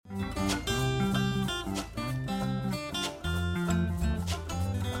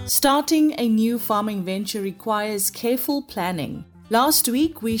Starting a new farming venture requires careful planning. Last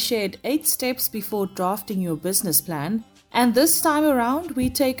week, we shared 8 steps before drafting your business plan, and this time around, we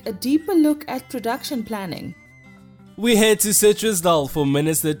take a deeper look at production planning. We head to Citrusdal for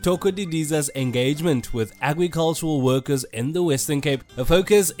Minister Toko Didiza's engagement with agricultural workers in the Western Cape. The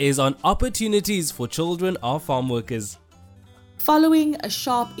focus is on opportunities for children of farm workers. Following a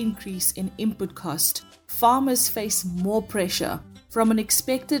sharp increase in input cost, farmers face more pressure from an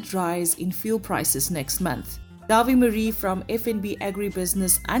expected rise in fuel prices next month. Davi Marie from FNB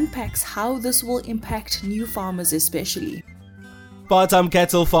Agribusiness unpacks how this will impact new farmers especially. Part-time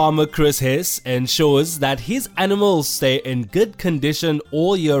cattle farmer Chris Hess ensures that his animals stay in good condition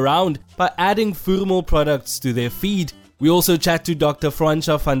all year round by adding Voermil products to their feed. We also chat to Dr.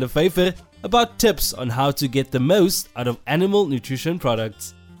 Fransha van der Vyver about tips on how to get the most out of animal nutrition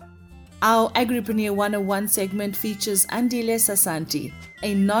products. Our Agripreneur 101 segment features Andile Sasanti,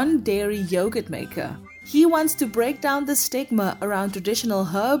 a non-dairy yogurt maker. He wants to break down the stigma around traditional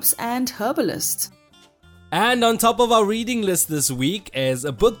herbs and herbalists. And on top of our reading list this week is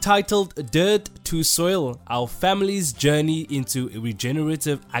a book titled Dirt to Soil, Our Family's Journey into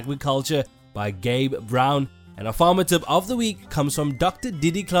Regenerative Agriculture by Gabe Brown. And our farmer tip of the week comes from Dr.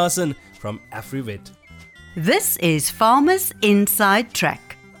 Didi Klaasen from AfriVet. This is Farmers Inside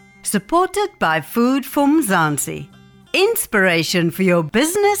Track, supported by Food for Mzansi. Inspiration for your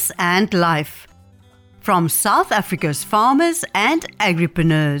business and life. From South Africa's farmers and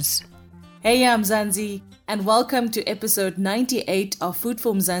agripreneurs. Hey, I'm Mzansi, and welcome to episode 98 of Food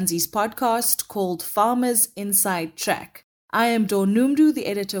for Mzansi's podcast called Farmers Inside Track. I am Dawn Numdu, the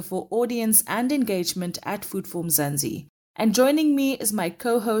editor for audience and engagement at Food for Mzansi. And joining me is my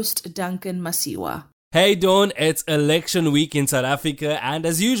co-host Duncan Masiwa. Hey Dawn, it's election week in South Africa, and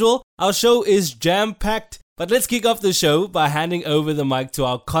as usual, our show is jam-packed. But let's kick off the show by handing over the mic to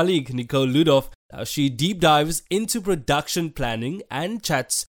our colleague Nicole Ludov. Now she deep dives into production planning and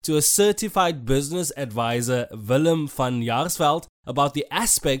chats to a certified business advisor, Willem van Jaarsveld, about the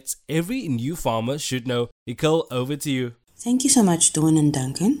aspects every new farmer should know. Nicole, over to you. Thank you so much, Dawn and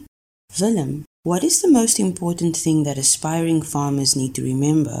Duncan. Willem, what is the most important thing that aspiring farmers need to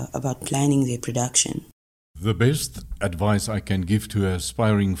remember about planning their production? The best advice I can give to an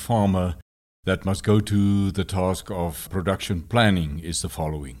aspiring farmer that must go to the task of production planning is the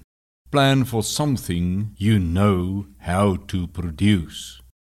following. Plan for something you know how to produce.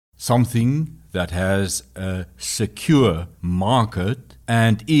 Something that has a secure market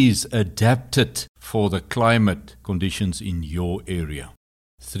and is adapted for the climate conditions in your area.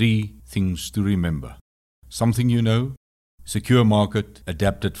 3 things to remember. Something you know, secure market,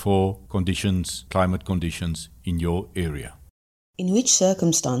 adapted for conditions, climate conditions in your area. In which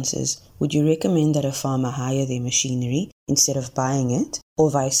circumstances would you recommend that a farmer hire their machinery instead of buying it, or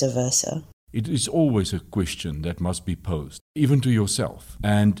vice versa? It is always a question that must be posed, even to yourself.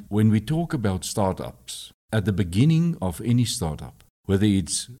 And when we talk about startups, at the beginning of any startup, whether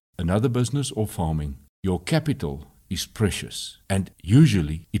it's another business or farming, your capital is precious, and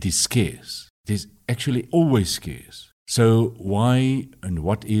usually it is scarce. It is actually always scarce. So why and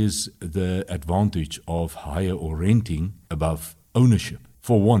what is the advantage of hire or renting above ownership?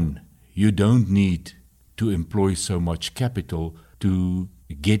 For one, you don't need to employ so much capital to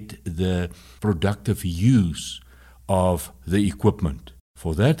get the productive use of the equipment.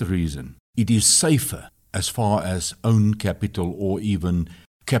 For that reason, it is safer as far as own capital or even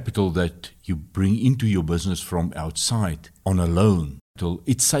capital that you bring into your business from outside on a loan.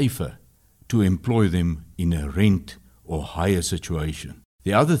 It's safer to employ them in a rent or hire situation.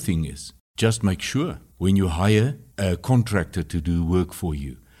 The other thing is, just make sure when you hire a contractor to do work for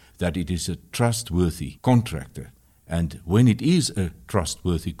you, that it is a trustworthy contractor. And when it is a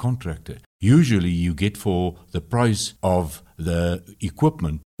trustworthy contractor, usually you get for the price of the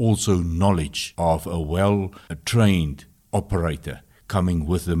equipment also knowledge of a well-trained operator coming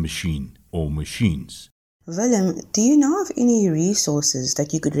with the machine or machines. Willem, do you know of any resources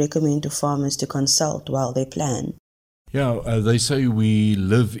that you could recommend to farmers to consult while they plan? Yeah, they say we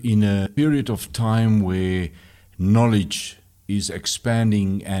live in a period of time where knowledge is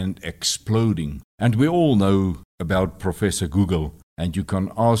expanding and exploding. And we all know about Professor Google, and you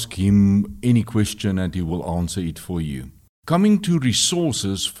can ask him any question and he will answer it for you. Coming to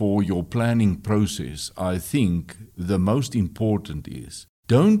resources for your planning process, I think the most important is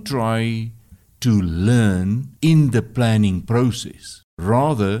don't try to learn in the planning process.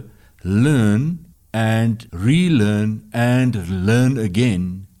 Rather, learn and relearn and learn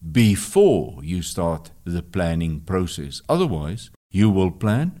again before you start the planning process. Otherwise, you will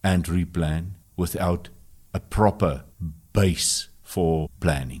plan and replan without a proper base for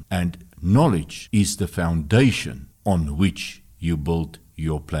planning. And knowledge is the foundation on which you build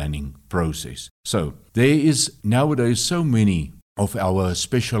your planning process. So there is nowadays so many of our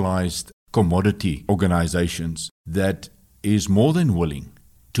specialized commodity organizations that is more than willing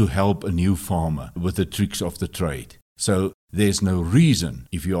to help a new farmer with the tricks of the trade. So there's no reason,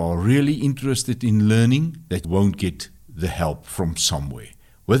 if you are really interested in learning, that you won't get the help from somewhere.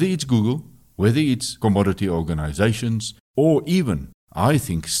 Whether it's Google, whether it's commodity organizations, or even, I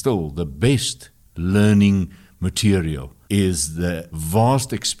think still the best learning material is the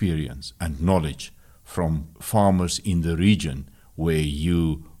vast experience and knowledge from farmers in the region where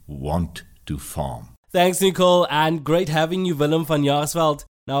you want to farm. Thanks, Nicole, and great having you, Willem van Jaarsveld.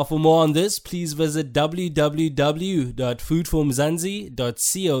 Now, for more on this, please visit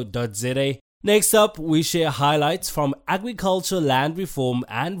www.foodformzansi.co.za. Next up, we share highlights from Agriculture, Land Reform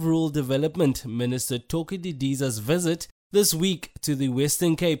and Rural Development Minister Toki Didiza's visit this week to the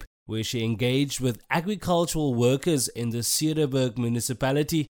Western Cape, where she engaged with agricultural workers in the Cederberg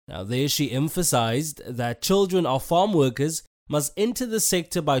municipality. Now, there she emphasized that children of farm workers must enter the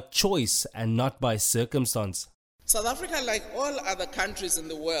sector by choice and not by circumstance. South Africa, like all other countries in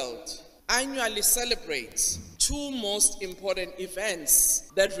the world, annually celebrates two most important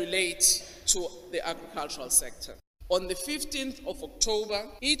events that relate to the agricultural sector. On the 15th of October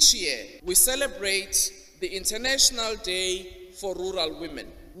each year, we celebrate the International Day for Rural Women,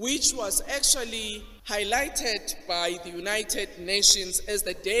 which was actually highlighted by the United Nations as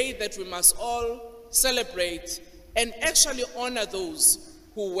the day that we must all celebrate and actually honor those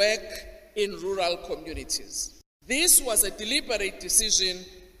who work in rural communities. This was a deliberate decision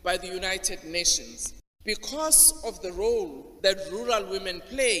by the United Nations because of the role that rural women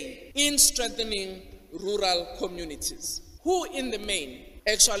play in strengthening rural communities, who in the main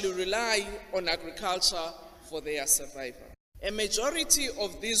actually rely on agriculture for their survival. A majority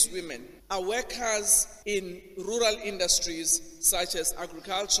of these women are workers in rural industries such as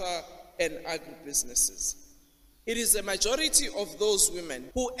agriculture and agribusinesses. It is a majority of those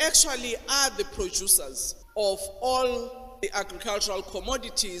women who actually are the producers of all the agricultural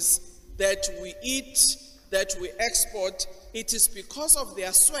commodities that we eat, that we export. It is because of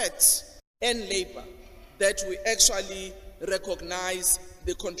their sweat and labor that we actually recognize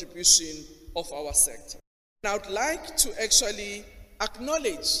the contribution of our sector. Now, I'd like to actually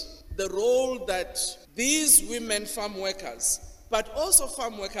acknowledge the role that these women farm workers, but also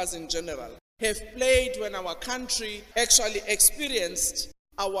farm workers in general, have played when our country actually experienced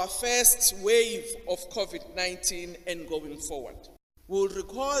our first wave of COVID-19 and going forward. We'll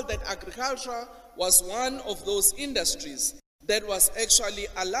recall that agriculture was one of those industries that was actually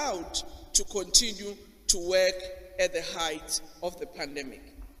allowed to continue to work at the height of the pandemic.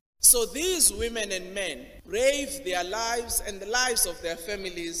 So these women and men braved their lives and the lives of their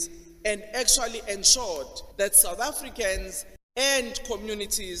families and actually ensured that South Africans and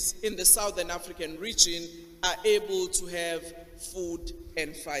communities in the Southern African region are able to have food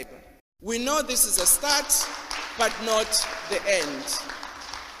and fiber. We know this is a start, but not the end.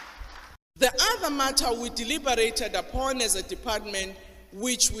 The other matter we deliberated upon as a department,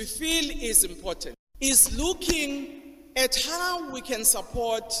 which we feel is important, is looking at how we can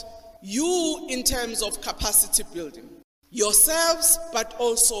support you in terms of capacity building, yourselves, but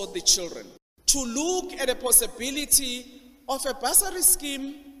also the children, to look at a possibility of a bursary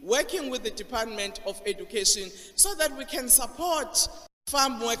scheme working with the Department of Education so that we can support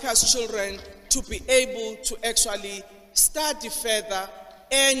farm workers' children to be able to actually study further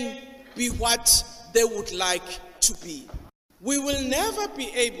and be what they would like to be. We will never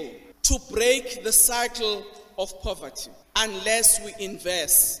be able to break the cycle of poverty unless we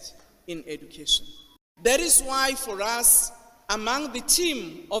invest in education. That is why for us, among the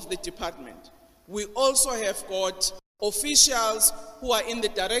team of the department, we also have got officials who are in the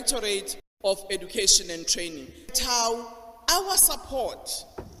Directorate of Education and Training. That's how our support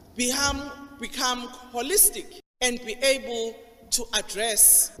become holistic and be able to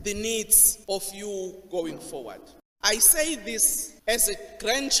address the needs of you going forward. I say this as a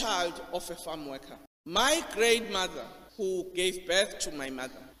grandchild of a farm worker. My great mother, who gave birth to my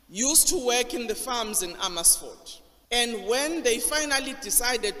mother, used to work in the farms in Amersfoort. And when they finally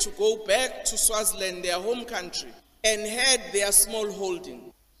decided to go back to Swaziland, their home country, and had their small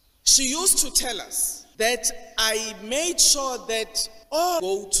holding, she used to tell us that I made sure that all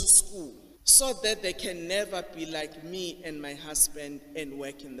go to school so that they can never be like me and my husband and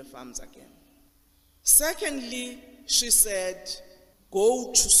work in the farms again. Secondly, she said,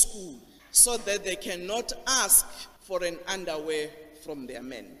 go to school so that they cannot ask for an underwear from their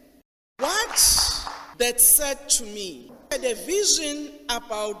men. What that said to me, had a vision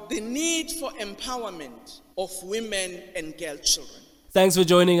about the need for empowerment of women and girl children. Thanks for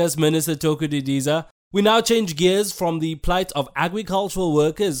joining us, Minister Toku Didiza. We now change gears from the plight of agricultural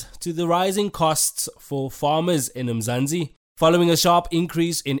workers to the rising costs for farmers in Mzansi. Following a sharp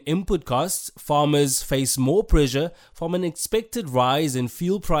increase in input costs, farmers face more pressure from an expected rise in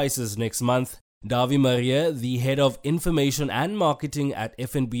fuel prices next month. Davi Maria, the head of information and marketing at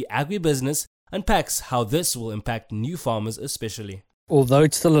FNB Agribusiness, unpacks how this will impact new farmers especially. Although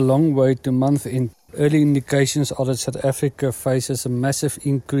it's still a long way to month end, early indications are that South Africa faces a massive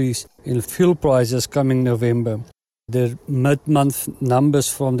increase in fuel prices coming November. The mid-month numbers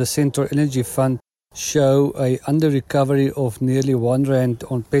from the Central Energy Fund show a under-recovery of nearly R1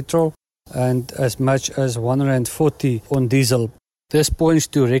 on petrol and as much as R1.40 on diesel. This points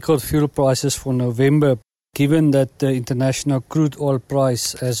to record fuel prices for November, given that the international crude oil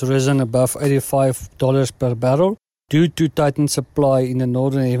price has risen above $85 per barrel due to tightened supply in the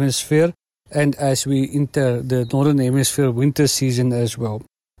Northern Hemisphere and as we enter the Northern Hemisphere winter season as well.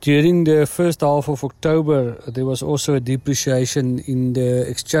 During the first half of October, there was also a depreciation in the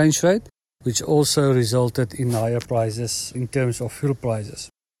exchange rate, which also resulted in higher prices in terms of fuel prices.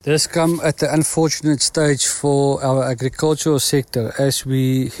 This comes at the unfortunate stage for our agricultural sector as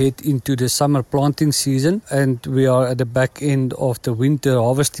we head into the summer planting season and we are at the back end of the winter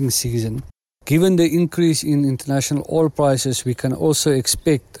harvesting season. Given the increase in international oil prices, we can also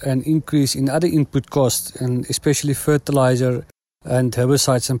expect an increase in other input costs, and especially fertilizer and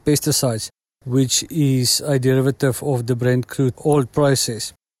herbicides and pesticides, which is a derivative of the Brent crude oil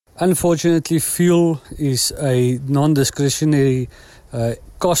process. Unfortunately, fuel is a non-discretionary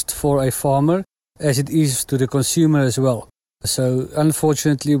cost for a farmer, as it is to the consumer as well. So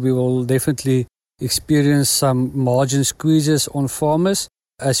unfortunately, we will definitely experience some margin squeezes on farmers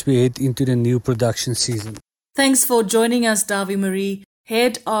as we head into the new production season. Thanks for joining us, Davi Marie,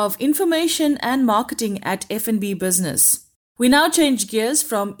 Head of Information and Marketing at FNB Business. We now change gears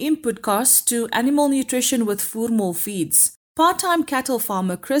from input costs to animal nutrition with Voermol Feeds. Part-time cattle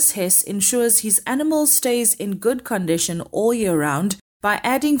farmer Chris Hess ensures his animals stays in good condition all year round by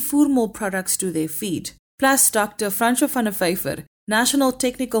adding Voermol products to their feed. Plus, Dr. Francois van der Vyver, National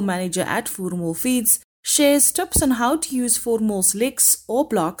Technical Manager at Voermol Feeds, shares tips on how to use Voermol's licks or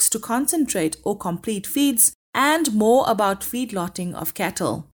blocks to concentrate or complete feeds and more about feedlotting of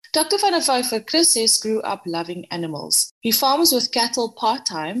cattle. Dr. van der Vyver, Chris Hess grew up loving animals. He farms with cattle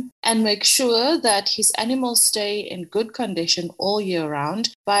part-time and makes sure that his animals stay in good condition all year round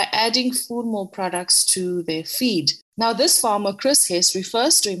by adding Voermol products to their feed. Now, this farmer, Chris Hess,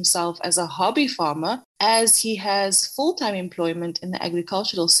 refers to himself as a hobby farmer as he has full-time employment in the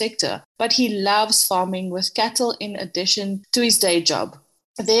agricultural sector, but he loves farming with cattle in addition to his day job.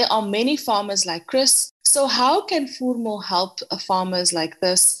 There are many farmers like Chris. So how can Voermol help farmers like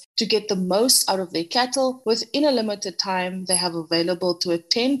this to get the most out of their cattle within a limited time they have available to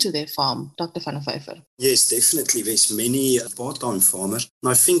attend to their farm? Dr. van der Vyver. Yes, definitely. There's many part-time farmers.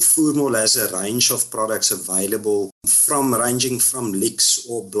 And I think Voermol has a range of products available ranging from licks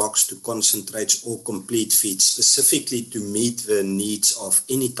or blocks to concentrates or complete feeds, specifically to meet the needs of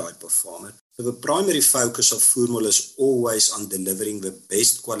any type of farmer. So the primary focus of Voermol is always on delivering the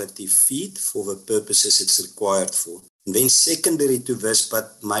best quality feed for the purposes it's required for. And then secondary to this,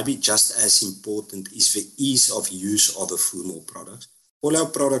 but maybe just as important, is the ease of use of the Voermol products. All our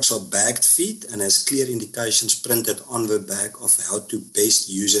products are bagged feed and has clear indications printed on the bag of how to best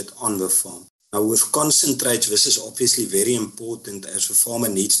use it on the farm. Now with concentrates, this is obviously very important as the farmer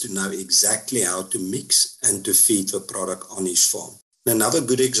needs to know exactly how to mix and to feed the product on his farm. Another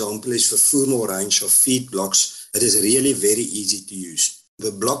good example is the Voermol range of feed blocks that is really very easy to use.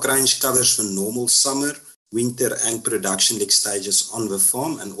 The block range covers the normal summer, winter and production lick stages on the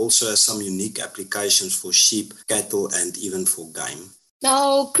farm and also has some unique applications for sheep, cattle and even for game.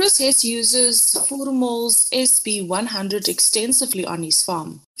 Now, Chris Hess uses Voermol's SB100 extensively on his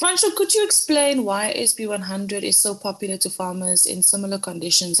farm. Francois, could you explain why SB100 is so popular to farmers in similar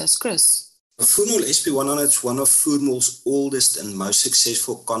conditions as Chris? Voermol SB100 is one of Voermol's oldest and most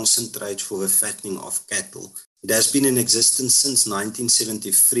successful concentrates for the fattening of cattle. It has been in existence since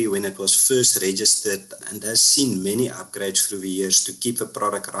 1973 when it was first registered and has seen many upgrades through the years to keep the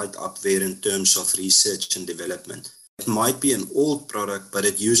product right up there in terms of research and development. It might be an old product, but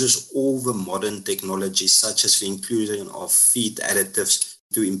it uses all the modern technologies such as the inclusion of feed additives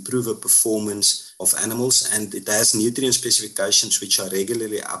to improve the performance of animals, and it has nutrient specifications which are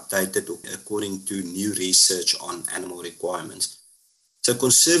regularly updated according to new research on animal requirements. So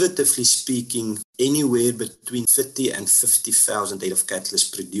conservatively speaking, anywhere between 30 and 50,000 head of cattle is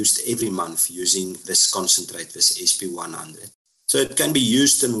produced every month using this concentrate, this SP100. So it can be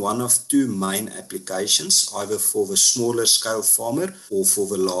used in one of two main applications, either for the smaller scale farmer or for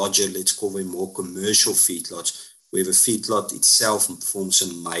the larger, let's call them more commercial feedlots, where the feedlot itself forms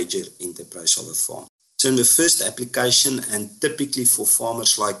a major enterprise of a farm. So in the first application, and typically for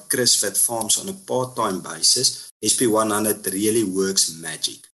farmers like Chris that farms on a part-time basis, SP100 really works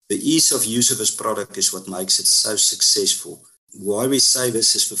magic. The ease of use of this product is what makes it so successful. Why we say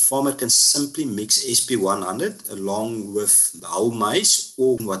this is the farmer can simply mix SP100 along with whole maize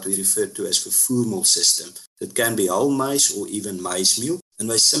or what we refer to as the Foormel system. It can be whole maize or even maize meal, and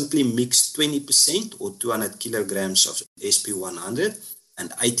they simply mix 20% or 200 kilograms of SP100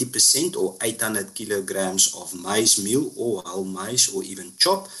 and 80% or 800 kilograms of maize meal or whole maize or even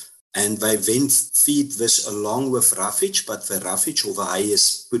chop, and they then feed this along with roughage, but the roughage or the hay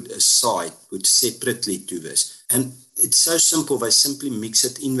is put aside, put separately to this. And it's so simple, they simply mix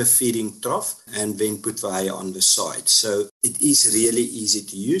it in the feeding trough and then put the hay on the side. So it is really easy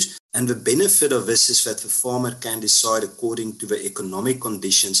to use. And the benefit of this is that the farmer can decide according to the economic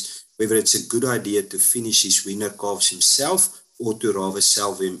conditions whether it's a good idea to finish his weaner calves himself or to rather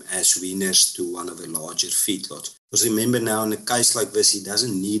sell them as weaners to one of the larger feedlots. Because remember now, in a case like this, he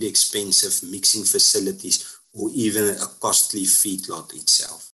doesn't need expensive mixing facilities or even a costly feedlot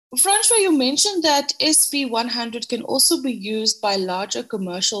itself. Francois, you mentioned that SP100 can also be used by larger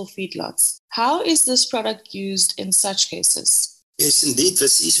commercial feedlots. How is this product used in such cases? Yes, indeed.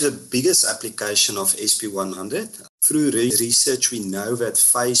 This is the biggest application of SP100. Through research, we know that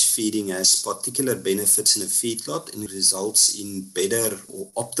phase feeding has particular benefits in a feedlot and results in better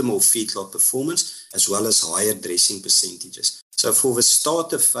or optimal feedlot performance as well as higher dressing percentages. So for the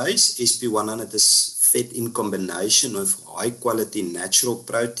starter phase, SP100 is fed in combination with high-quality natural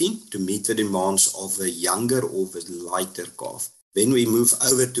protein to meet the demands of the younger or the lighter calf. Then we move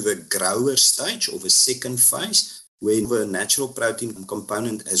over to the grower stage or the second phase, where the natural protein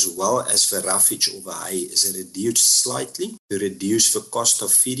component as well as the roughage or the hay is reduced slightly to reduce the cost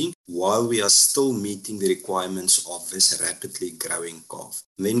of feeding while we are still meeting the requirements of this rapidly growing calf.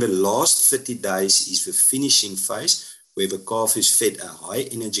 And then the last 30 days is the finishing phase, where the calf is fed a high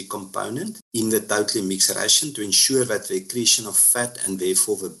energy component in the totally mixed ration to ensure that the accretion of fat and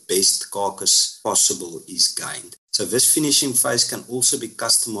therefore the best carcass possible is gained. So this finishing phase can also be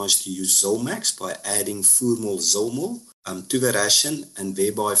customized to use Zolmax by adding Foormel Zolmol to the ration and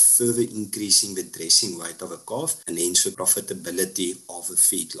thereby further increasing the dressing weight of a calf and hence the profitability of a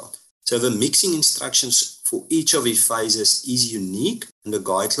feedlot. So the mixing instructions for each of these phases is unique, and the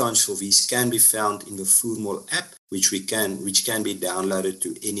guidelines for these can be found in the Foormel app, which can be downloaded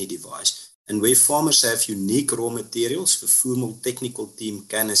to any device. And where farmers have unique raw materials, the Foormel technical team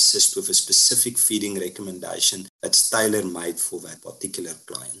can assist with a specific feeding recommendation that's tailor-made for that particular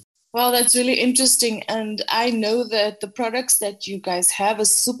client. Well, that's really interesting. And I know that the products that you guys have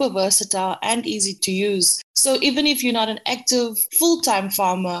is super versatile and easy to use. So even if you're not an active full-time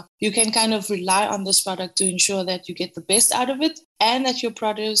farmer, you can kind of rely on this product to ensure that you get the best out of it and that your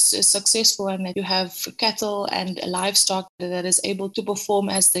produce is successful and that you have cattle and livestock that is able to perform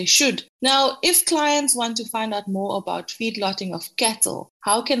as they should. Now, if clients want to find out more about feedlotting of cattle,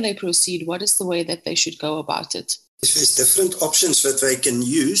 how can they proceed? What is the way that they should go about it? There's different options that they can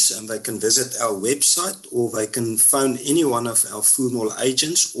use, and they can visit our website or they can phone any one of our Foormel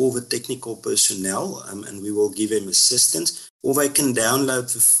agents or the technical personnel and we will give them assistance, or they can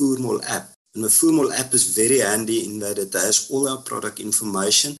download the Foormel app. And the Foormel app is very handy in that it has all our product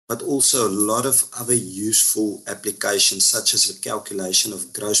information, but also a lot of other useful applications such as the calculation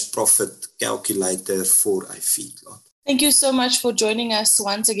of gross profit calculator for a feedlot. Thank you so much for joining us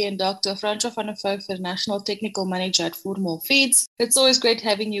once again, Dr. Francois van der Vogt, the National Technical Manager at Foormel Feeds. It's always great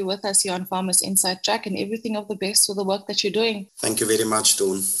having you with us here on Farmers Inside Track, and everything of the best for the work that you're doing. Thank you very much,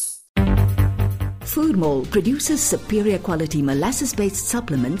 Dawn. Foormel produces superior quality molasses-based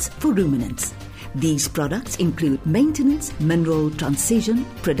supplements for ruminants. These products include maintenance, mineral transition,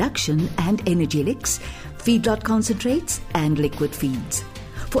 production and energy licks, feedlot concentrates and liquid feeds.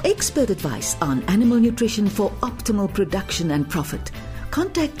 For expert advice on animal nutrition for optimal production and profit,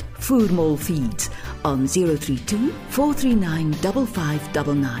 contact Foormel Feeds on 032 439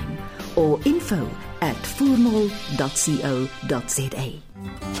 5599 or info@foormel.co.za.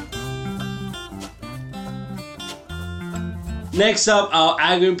 Next up, our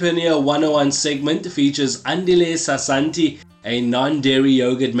Agripreneur 101 segment features Andile Sasanti, a non-dairy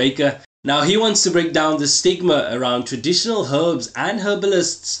yogurt maker. Now, he wants to break down the stigma around traditional herbs and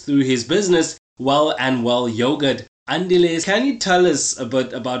herbalists through his business, Well and Well Yogurt. Andile, can you tell us a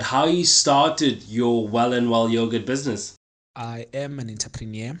bit about how you started your Well and Well yogurt business? I am an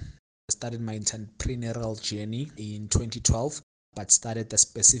entrepreneur. I started my entrepreneurial journey in 2012, but started the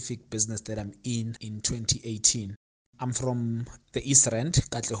specific business that I'm in 2018. I'm from the East Rand,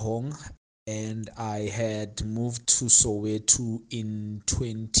 Katlehong, and I had moved to Soweto in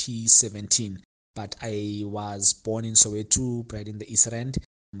 2017. But I was born in Soweto, bred in the East Rand.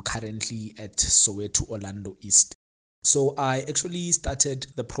 I'm currently at Soweto, Orlando East. So I actually started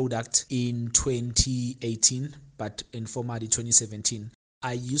the product in 2018, but informally 2017.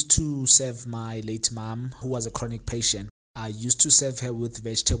 I used to serve my late mom, who was a chronic patient. I used to serve her with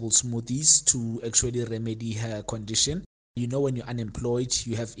vegetable smoothies to actually remedy her condition. You know, when you're unemployed,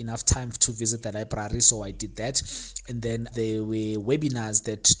 you have enough time to visit the library, so I did that. And then there were webinars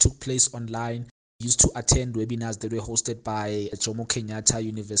that took place online. I used to attend webinars that were hosted by Jomo Kenyatta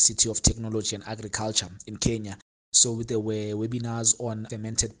University of Technology and Agriculture in Kenya. So there were webinars on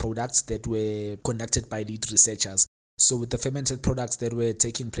fermented products that were conducted by lead researchers. So with the fermented products that were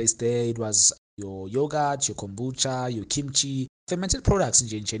taking place there, it was your yogurt, your kombucha, your kimchi, fermented products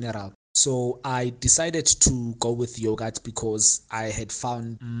in general. So I decided to go with yogurt because I had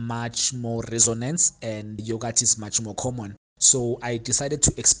found much more resonance and yogurt is much more common. So I decided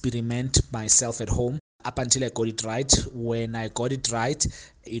to experiment myself at home up until I got it right. When I got it right,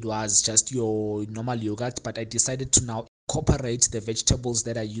 it was just your normal yogurt, but I decided to now incorporate the vegetables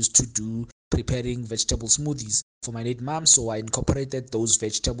that I used to do preparing vegetable smoothies for my late mom. So I incorporated those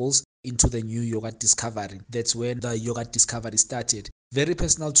vegetables into the new yogurt discovery. That's when the yogurt discovery started. Very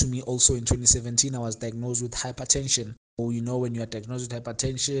personal to me also. In 2017, I was diagnosed with hypertension. So, you know, when you are diagnosed with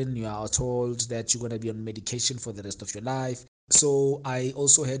hypertension, you are told that you're going to be on medication for the rest of your life. So I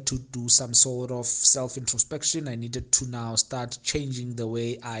also had to do some sort of self-introspection. I needed to now start changing the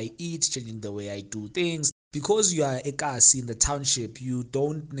way I eat, changing the way I do things. Because you are a Kasi in the township, you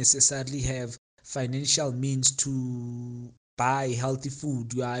don't necessarily have financial means to buy healthy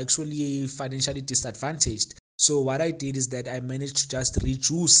food. You are actually financially disadvantaged. So what I did is that I managed to just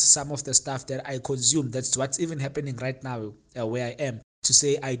reduce some of the stuff that I consume. That's what's even happening right now where I am. To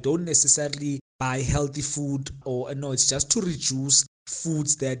say I don't necessarily buy healthy food, or no, it's just to reduce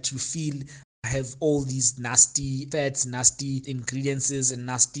foods that you feel have all these nasty fats, nasty ingredients, and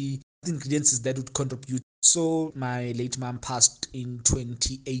nasty ingredients that would contribute. So my late mom passed in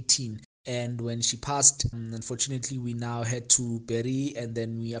 2018. And when she passed, unfortunately, we now had to bury, and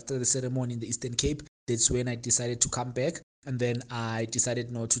then after the ceremony in the Eastern Cape, that's when I decided to come back. And then I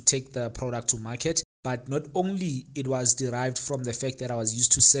decided now to take the product to market. But not only it was derived from the fact that I was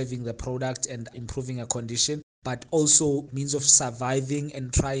used to serving the product and improving a condition, but also means of surviving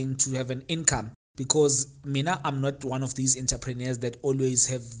and trying to have an income. Because I'm not one of these entrepreneurs that always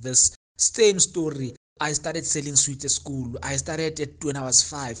have this same story. I started selling sweets at school. I started it when I was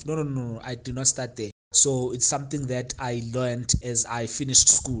 5. No. I did not start there. So it's something that I learned as I finished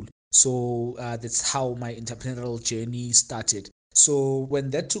school. So that's how my entrepreneurial journey started. So when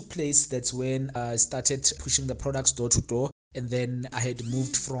that took place, that's when I started pushing the products door to door. And then I had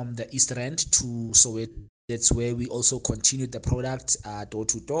moved from the East Rand to Soweto. That's where we also continued the product door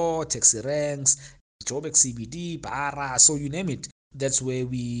to door, taxi ranks, Joburg CBD, Bara, so you name it. That's where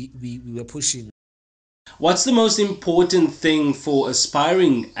we were pushing. What's the most important thing for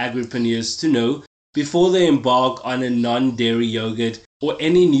aspiring agripreneurs to know before they embark on a non-dairy yogurt or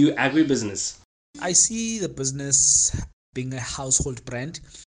any new agribusiness? I see the business being a household brand.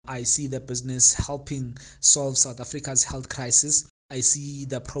 I see the business helping solve South Africa's health crisis. I see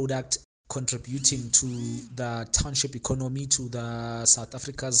the product contributing to the township economy, to the South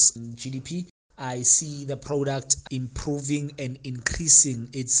Africa's GDP. I see the product improving and increasing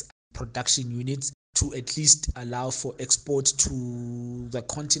its production units to at least allow for export to the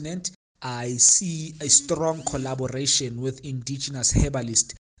continent. I see a strong collaboration with indigenous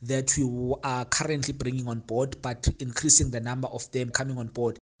herbalists that we are currently bringing on board, but increasing the number of them coming on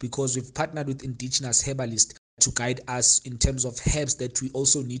board, because we've partnered with indigenous herbalists to guide us in terms of herbs that we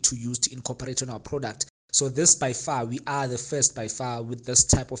also need to use to incorporate on our product. So this by far, we are the first by far with this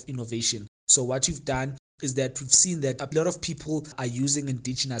type of innovation. So what we've done is that we've seen that a lot of people are using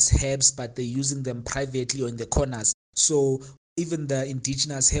indigenous herbs, but they're using them privately or in the corners. So even the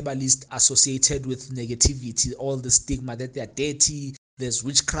indigenous herbalists associated with negativity, all the stigma that they are dirty, there's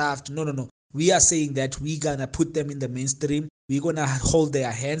witchcraft. No. We are saying that we're going to put them in the mainstream. We're going to hold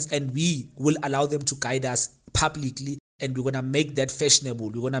their hands and we will allow them to guide us publicly. And we're going to make that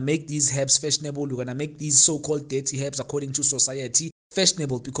fashionable. We're going to make these herbs fashionable. We're going to make these so-called dirty herbs according to society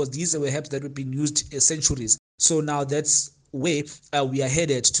fashionable, because these were herbs that have been used centuries. So now that's where we are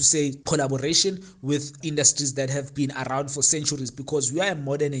headed, to say collaboration with industries that have been around for centuries, because we are a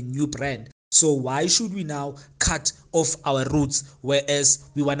modern and new brand. So why should we now cut off our roots whereas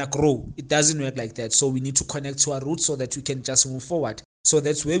we want to grow? It doesn't work like that. So we need to connect to our roots so that we can just move forward. So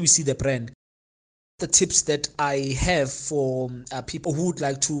that's where we see the brand. The tips that I have for people who would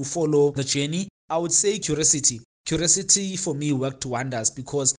like to follow the journey, I would say curiosity. Curiosity for me worked wonders,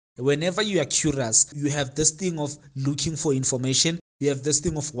 because whenever you are curious, you have this thing of looking for information. You have this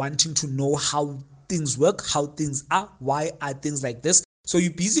thing of wanting to know how things work, how things are, why are things like this. So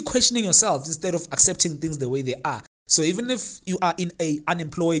you're busy questioning yourself instead of accepting things the way they are. So even if you are in an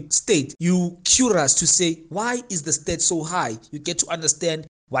unemployed state, you're curious to say, why is the state so high? You get to understand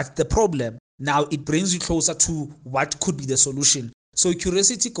what's the problem. Now it brings you closer to what could be the solution. So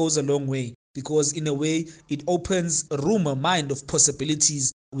curiosity goes a long way, because in a way it opens a room, a mind of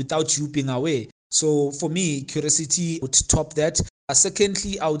possibilities without you being aware. So for me, curiosity would top that.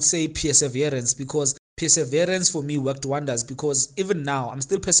 Secondly, I would say perseverance, because perseverance for me worked wonders, because even now I'm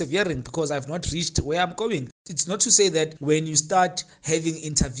still persevering because I've not reached where I'm going. It's not to say that when you start having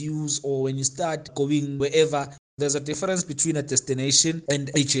interviews or when you start going wherever, there's a difference between a destination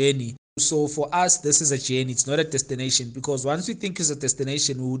and a journey. So for us, this is a journey. It's not a destination, because once we think it's a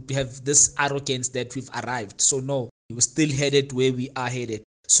destination, we would have this arrogance that we've arrived. So no, we're still headed where we are headed.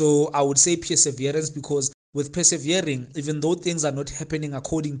 So I would say perseverance, because with persevering, even though things are not happening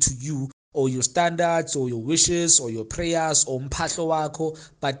according to you or your standards or your wishes or your prayers or mphahlo wako,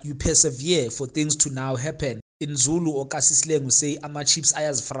 but you persevere for things to now happen. In Zulu or Kasislang, we say ama-chips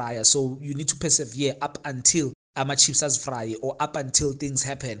ayazifraya. So you need to persevere up until ama-chips azifraya, or up until things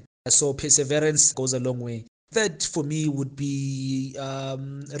happen. So perseverance goes a long way. Third for me would be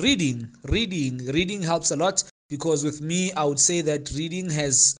reading. Reading helps a lot, because with me, I would say that reading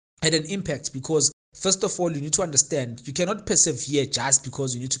has had an impact, because first of all, you need to understand you cannot persevere just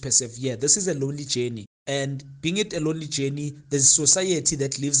because you need to persevere. This is a lonely journey. And being it a lonely journey, there's society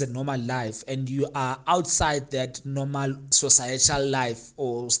that lives a normal life, and you are outside that normal societal life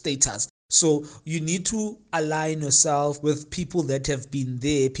or status. So you need to align yourself with people that have been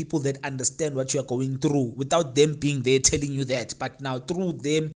there, people that understand what you are going through, without them being there telling you that, but now through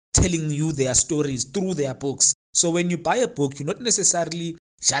them telling you their stories, through their books. So when you buy a book, you're not necessarily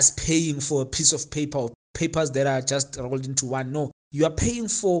just paying for a piece of paper or papers that are just rolled into one. No, you are paying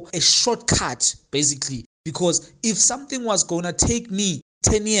for a shortcut, basically, because if something was going to take me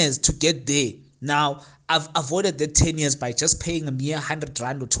 10 years to get there, now I've avoided that 10 years by just paying a mere 100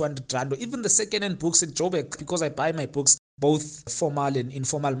 rand or 200 rand, or even the second-hand books in Joburg, because I buy my books both formal and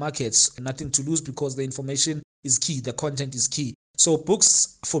informal markets. Nothing to lose, because the information is key, the content is key. So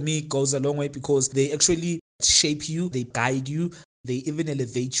books for me goes a long way, because they actually shape you, they guide you, they even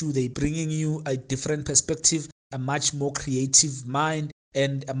elevate you, they bringing you a different perspective, a much more creative mind,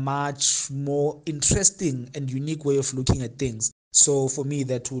 and a much more interesting and unique way of looking at things. So for me,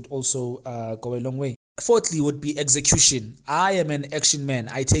 that would also go a long way. Fourthly would be execution. I am an action man.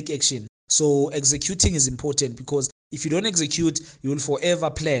 I take action. So executing is important, because if you don't execute, you will forever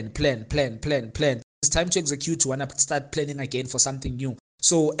plan. It's time to execute. You want to start planning again for something new.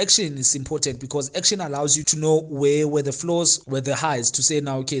 So action is important, because action allows you to know where the flaws, where the highs, to say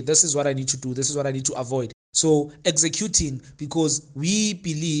now, okay, this is what I need to do. This is what I need to avoid. So executing, because we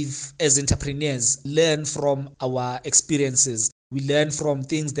believe as entrepreneurs, learn from our experiences. We learn from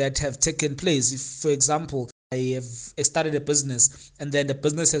things that have taken place. If, for example, I have started a business and then the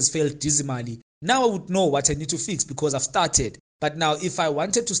business has failed dismally, now I would know what I need to fix because I've started. But now if I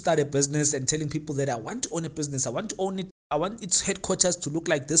wanted to start a business and telling people that I want to own a business, I want to own it, I want its headquarters to look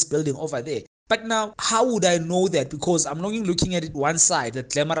like this building over there. But now, how would I know that? Because I'm not looking at it one side, the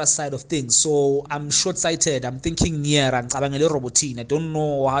glamorous side of things. So I'm short-sighted. I'm thinking near and I don't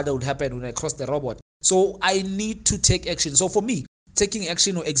know how that would happen when I cross the robot. So I need to take action. So for me, taking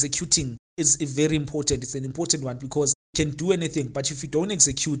action or executing is very important. It's an important one, because you can do anything, but if you don't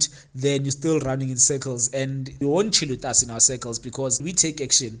execute, then you're still running in circles, and you won't chill with us in our circles because we take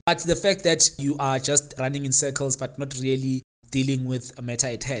action. But the fact that you are just running in circles but not really dealing with a matter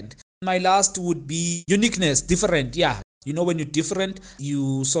at hand. My last would be uniqueness, different. Yeah, you know, when you're different,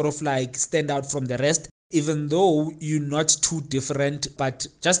 you sort of like stand out from the rest, even though you're not too different, but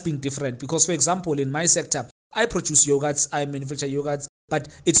just being different. Because, for example, in my sector, I produce yogurts, I manufacture yogurts, but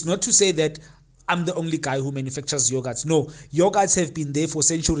it's not to say that I'm the only guy who manufactures yogurts. No, yogurts have been there for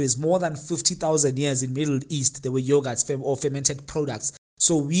centuries, more than 50,000 years in Middle East. There were yogurts or fermented products.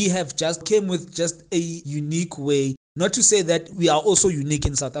 So we have just came with just a unique way. Not to say that we are also unique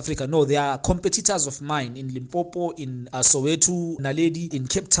in South Africa. No, there are competitors of mine in Limpopo, in Soweto, Naledi, in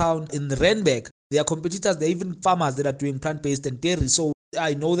Cape Town, in Randburg, There are competitors, there are even farmers that are doing plant-based and dairy. So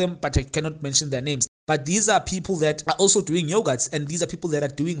I know them, but I cannot mention their names. But these are people that are also doing yogurts, and these are people that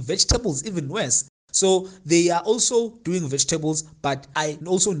are doing vegetables, even worse. So they are also doing vegetables, but I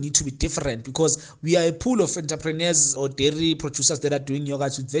also need to be different because we are a pool of entrepreneurs or dairy producers that are doing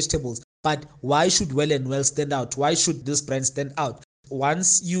yogurts with vegetables. But why should Well and Well stand out? Why should this brand stand out?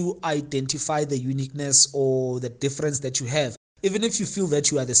 Once you identify the uniqueness or the difference that you have, even if you feel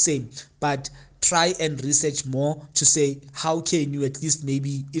that you are the same, but try and research more to say, how can you at least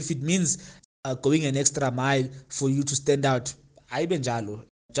maybe, if it means going an extra mile for you to stand out,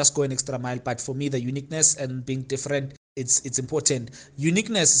 just go an extra mile. But for me, the uniqueness and being different, it's important.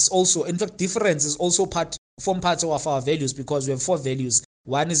 Uniqueness is also, in fact, difference is also part of our values, because we have 4 values.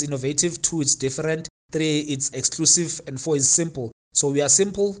 1 is innovative, 2 is different, 3 it's exclusive, and 4 is simple. So we are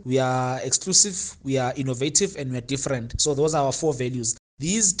simple, we are exclusive, we are innovative, and we are different. So those are our 4 values.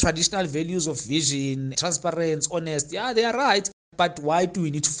 These traditional values of vision, transparency, honest, yeah, they are right. But why do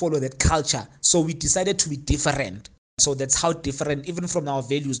we need to follow that culture? So we decided to be different. So that's how different, even from our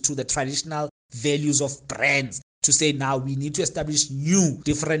values to the traditional values of brands, to say now we need to establish new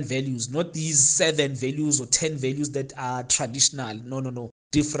different values, not these 7 values or 10 values that are traditional. No,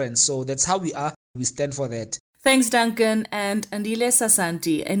 different. So that's how we are. We stand for that. Thanks, Duncan. And Andile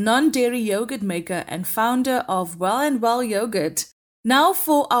Sasanti, a non-dairy yogurt maker and founder of Well and Well Yogurt. Now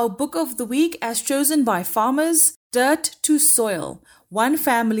for our book of the week, as chosen by farmers, Dirt to Soil, One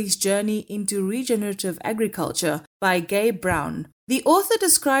Family's Journey into Regenerative Agriculture by Gabe Brown. The author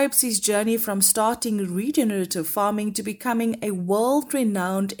describes his journey from starting regenerative farming to becoming a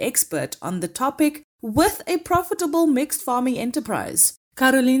world-renowned expert on the topic with a profitable mixed farming enterprise.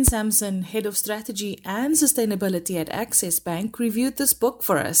 Caroline Sampson, Head of Strategy and Sustainability at Access Bank, reviewed this book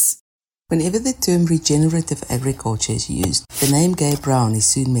for us. Whenever the term regenerative agriculture is used, the name Gabe Brown is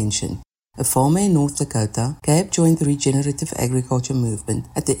soon mentioned. A farmer in North Dakota, Gabe joined the regenerative agriculture movement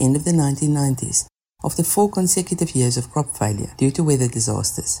at the end of the 1990s, after 4 consecutive years of crop failure due to weather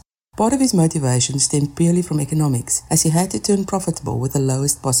disasters. Part of his motivation stemmed purely from economics, as he had to turn profitable with the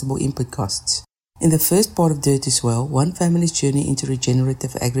lowest possible input costs. In the first part of Dirt to Soil, One Family's Journey into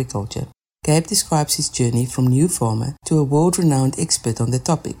Regenerative Agriculture, Gabe describes his journey from new farmer to a world-renowned expert on the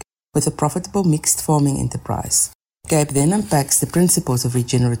topic, with a profitable mixed farming enterprise. Gabe then unpacks the principles of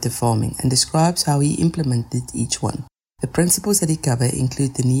regenerative farming and describes how he implemented each one. The principles that he covers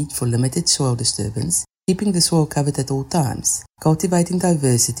include the need for limited soil disturbance, keeping the soil covered at all times, cultivating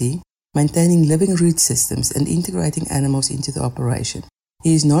diversity, maintaining living root systems, and integrating animals into the operation.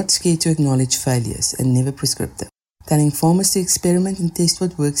 He is not scared to acknowledge failures and never prescriptive, telling farmers to experiment and test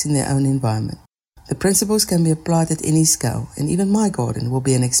what works in their own environment. The principles can be applied at any scale, and even my garden will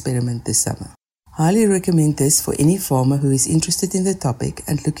be an experiment this summer. Highly recommend this for any farmer who is interested in the topic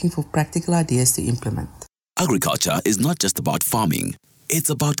and looking for practical ideas to implement. Agriculture is not just about farming, it's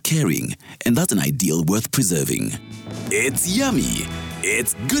about caring, and that's an ideal worth preserving. It's yummy,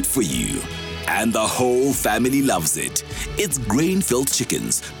 it's good for you, and the whole family loves it. It's grain-filled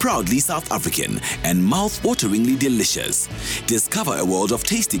chickens, proudly South African and mouth-wateringly delicious. Discover a world of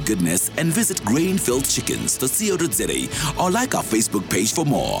tasty goodness and visit Grain-Filled Chickens.co.za or like our Facebook page for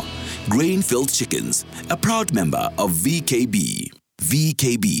more. Grain-Filled Chickens, a proud member of VKB.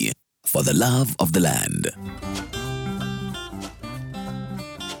 VKB, for the love of the land.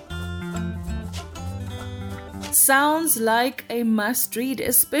 Sounds like a must-read,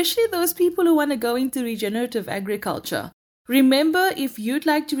 especially those people who want to go into regenerative agriculture. Remember, if you'd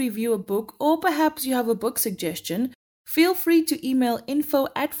like to review a book or perhaps you have a book suggestion, feel free to email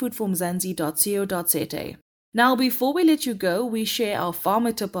info@foodformzansi.co.za. Now, before we let you go, we share our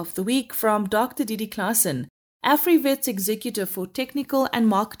farmer tip of the week from Dr. Didi Klaasen, AfriVet's Executive for Technical and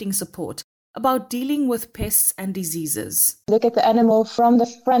Marketing Support, about dealing with pests and diseases. Look at the animal from the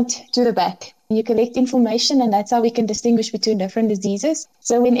front to the back. You collect information, and that's how we can distinguish between different diseases.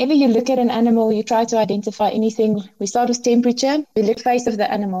 So whenever you look at an animal, you try to identify anything. We start with temperature. We look face of the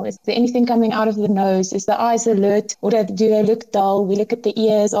animal. Is there anything coming out of the nose? Is the eyes alert, or do they look dull? We look at the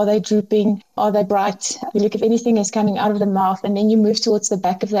ears. Are they drooping? Are they bright? We look if anything is coming out of the mouth, and then you move towards the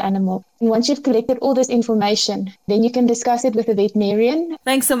back of the animal. And once you've collected all this information, then you can discuss it with a veterinarian.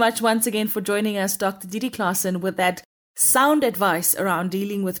 Thanks so much once again for joining us, Dr. Didi Klaasen, with that sound advice around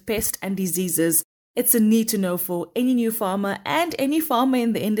dealing with pests and diseases. It's a need to know for any new farmer and any farmer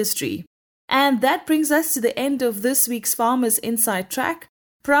in the industry. And that brings us to the end of this week's Farmers Inside Track,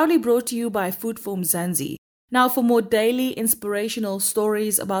 proudly brought to you by Foodform Mzansi. Now, for more daily inspirational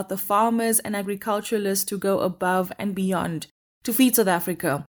stories about the farmers and agriculturalists who go above and beyond to feed South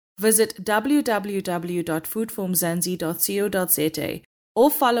Africa, visit www.foodformzansi.co.za or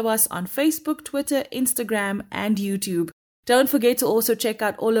follow us on Facebook, Twitter, Instagram, and YouTube. Don't forget to also check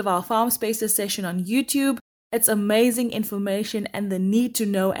out all of our Farm Spaces session on YouTube. It's amazing information and the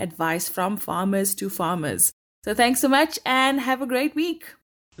need-to-know advice from farmers to farmers. So thanks so much and have a great week.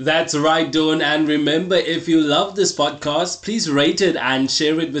 That's right, Dawn. And remember, if you love this podcast, please rate it and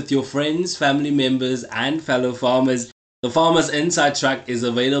share it with your friends, family members, and fellow farmers. The Farmers Inside Track is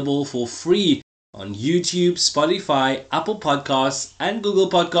available for free on YouTube, Spotify, Apple Podcasts, and Google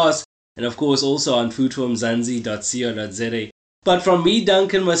Podcasts, and of course also on foodformzansi.co.za. But from me,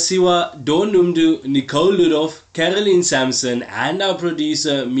 Duncan Masiwa, Dawn Noemdoe, Nicole Ludhoff, Caroline Sampson, and our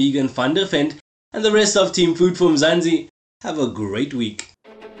producer Megan van der Vent, and the rest of Team Food for Mzansi, have a great week.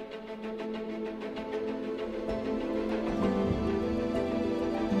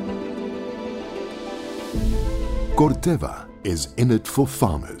 Corteva is in it for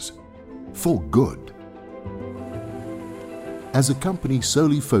farmers, for good. As a company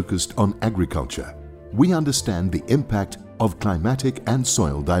solely focused on agriculture, we understand the impact of climatic and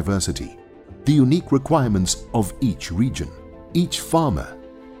soil diversity, the unique requirements of each region, each farmer,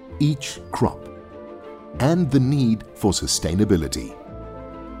 each crop, and the need for sustainability.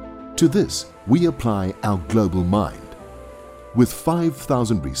 To this, we apply our global mind. With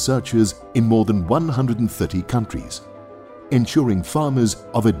 5,000 researchers in more than 130 countries, ensuring farmers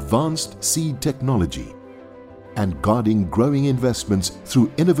of advanced seed technology and guarding growing investments through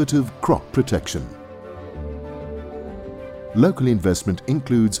innovative crop protection. Local investment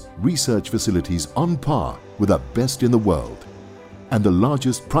includes research facilities on par with the best in the world and the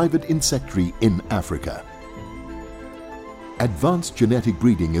largest private insectary in Africa. Advanced genetic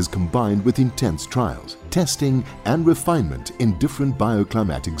breeding is combined with intense trials, testing and refinement in different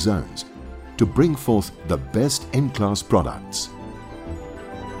bioclimatic zones to bring forth the best in-class products.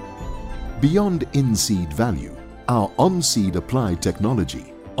 Beyond in-seed value, our on-seed applied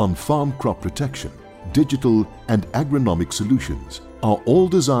technology, on-farm crop protection, digital and agronomic solutions are all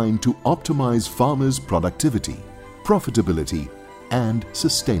designed to optimize farmers' productivity, profitability and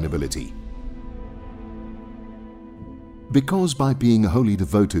sustainability. Because by being wholly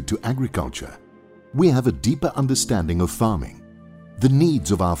devoted to agriculture, we have a deeper understanding of farming, the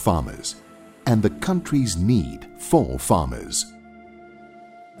needs of our farmers, and the country's need for farmers.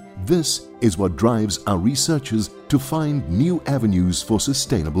 This is what drives our researchers to find new avenues for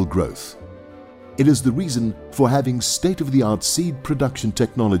sustainable growth. It is the reason for having state-of-the-art seed production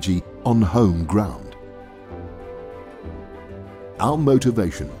technology on home ground. Our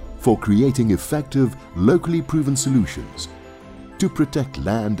motivation for creating effective, locally proven solutions to protect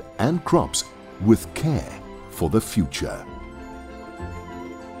land and crops with care for the future.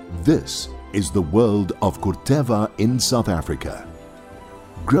 This is the world of Corteva in South Africa.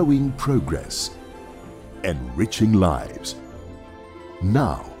 Growing progress, enriching lives,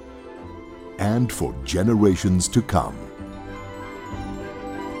 now and for generations to come.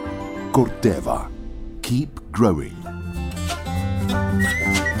 Corteva, keep growing.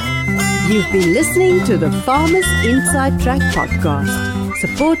 You've been listening to the Farmers Inside Track podcast,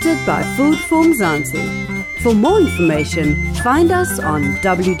 supported by Food for Mzansi. For more information, find us on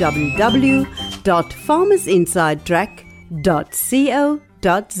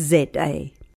www.farmersinsidetrack.co.za.